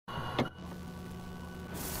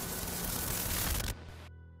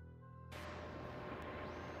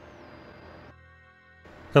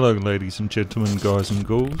Hello ladies and gentlemen, guys and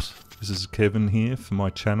ghouls. This is Kevin here for my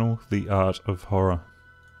channel, The Art of Horror.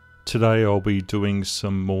 Today I'll be doing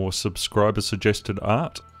some more subscriber suggested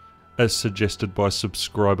art, as suggested by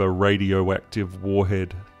subscriber Radioactive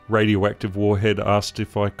Warhead. Radioactive Warhead asked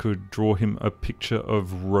if I could draw him a picture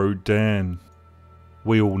of Rodan.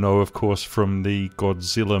 We all know, of course, from the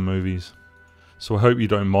Godzilla movies. So I hope you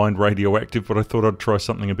don't mind Radioactive, but I thought I'd try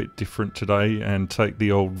something a bit different today and take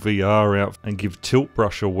the old VR out and give Tilt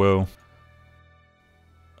Brush a whirl.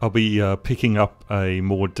 I'll be picking up a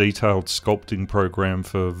more detailed sculpting program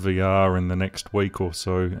for VR in the next week or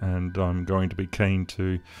so, and I'm going to be keen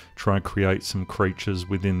to try and create some creatures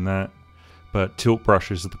within that. But Tilt Brush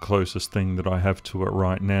is the closest thing that I have to it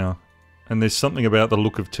right now. And there's something about the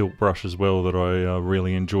look of Tilt Brush as well that I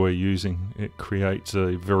really enjoy using. It creates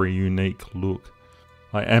a very unique look.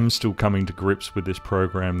 I am still coming to grips with this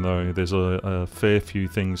program though. There's a fair few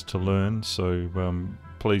things to learn, so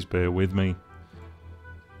please bear with me.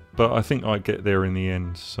 But I think I get there in the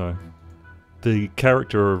end. So the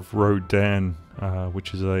character of Rodan,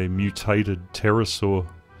 which is a mutated pterosaur,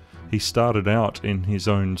 he started out in his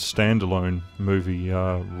own standalone movie,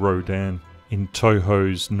 Rodan, in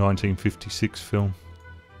Toho's 1956 film,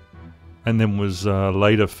 and then was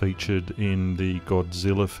later featured in the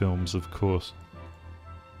Godzilla films, of course.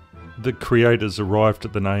 The creators arrived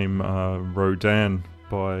at the name Rodan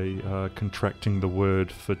by contracting the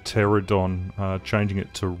word for pterodon, changing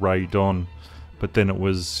it to Radon, but then it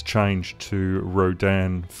was changed to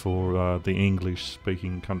Rodan for the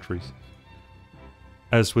English-speaking countries.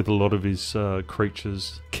 As with a lot of his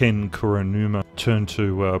creatures, Ken Kuronuma turned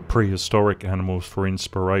to prehistoric animals for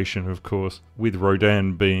inspiration, of course, with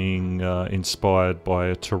Rodan being inspired by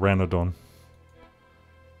a pteranodon.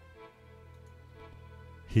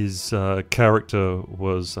 His character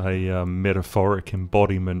was a metaphoric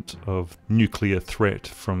embodiment of nuclear threat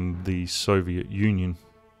from the Soviet Union.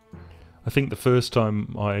 I think the first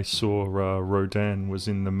time I saw Rodan was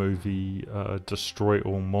in the movie Destroy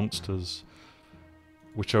All Monsters,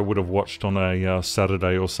 which I would have watched on a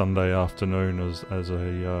Saturday or Sunday afternoon as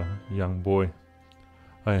a young boy.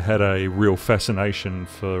 I had a real fascination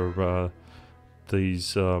for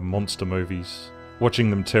these monster movies. Watching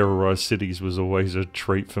them terrorize cities was always a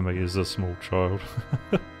treat for me as a small child.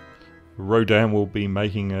 Rodan will be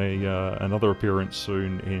making another appearance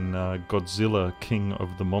soon in Godzilla King of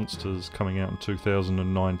the Monsters, coming out in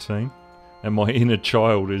 2019. And my inner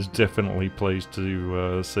child is definitely pleased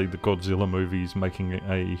to see the Godzilla movies making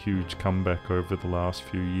a huge comeback over the last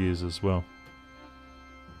few years as well.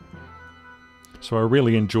 So I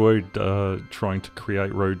really enjoyed trying to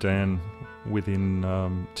create Rodan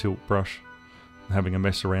within Tilt Brush, having a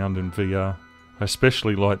mess around in VR. I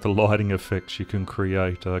especially like the lighting effects you can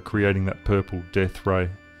create, creating that purple death ray.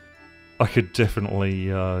 I could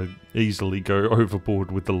definitely easily go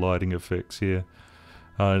overboard with the lighting effects here.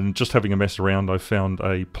 And just having a mess around, I found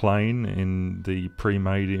a plane in the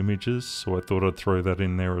pre-made images, so I thought I'd throw that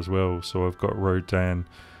in there as well. So I've got Rodan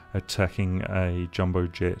attacking a jumbo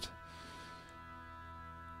jet.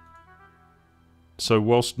 So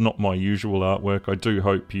whilst not my usual artwork, I do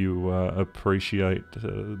hope you appreciate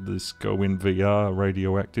this Go in VR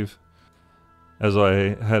Radioactive, as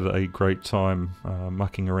I had a great time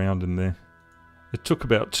mucking around in there. It took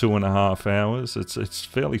about 2.5 hours. It's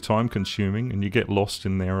fairly time consuming and you get lost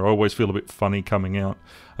in there. I always feel a bit funny coming out.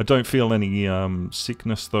 I don't feel any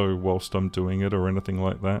sickness though whilst I'm doing it or anything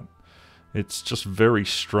like that. It's just very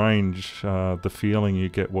strange, the feeling you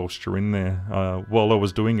get whilst you're in there. While I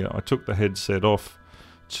was doing it, I took the headset off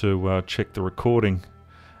to check the recording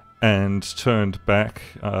and turned back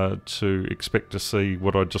to expect to see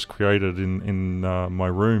what I just created in my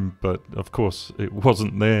room, but of course it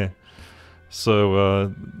wasn't there.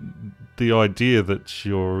 So the idea that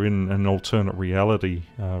you're in an alternate reality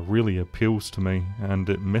really appeals to me, and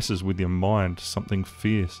it messes with your mind, something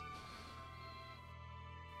fierce.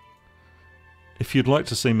 If you'd like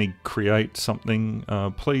to see me create something,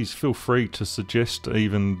 please feel free to suggest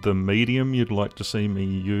even the medium you'd like to see me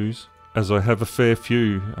use, as I have a fair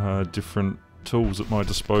few different tools at my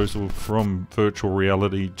disposal, from virtual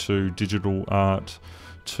reality to digital art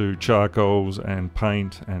to charcoals and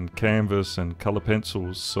paint and canvas and colour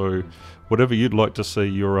pencils. So whatever you'd like to see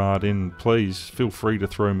your art in, please feel free to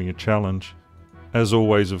throw me a challenge. As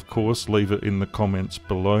always, of course, leave it in the comments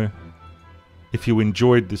below. If you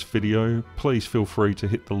enjoyed this video, please feel free to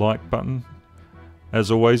hit the like button.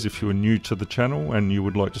 As always, if you are new to the channel and you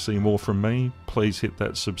would like to see more from me, please hit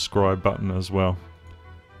that subscribe button as well.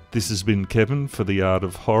 This has been Kevin for The Art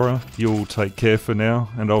of Horror. You all take care for now,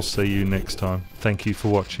 and I'll see you next time. Thank you for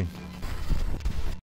watching.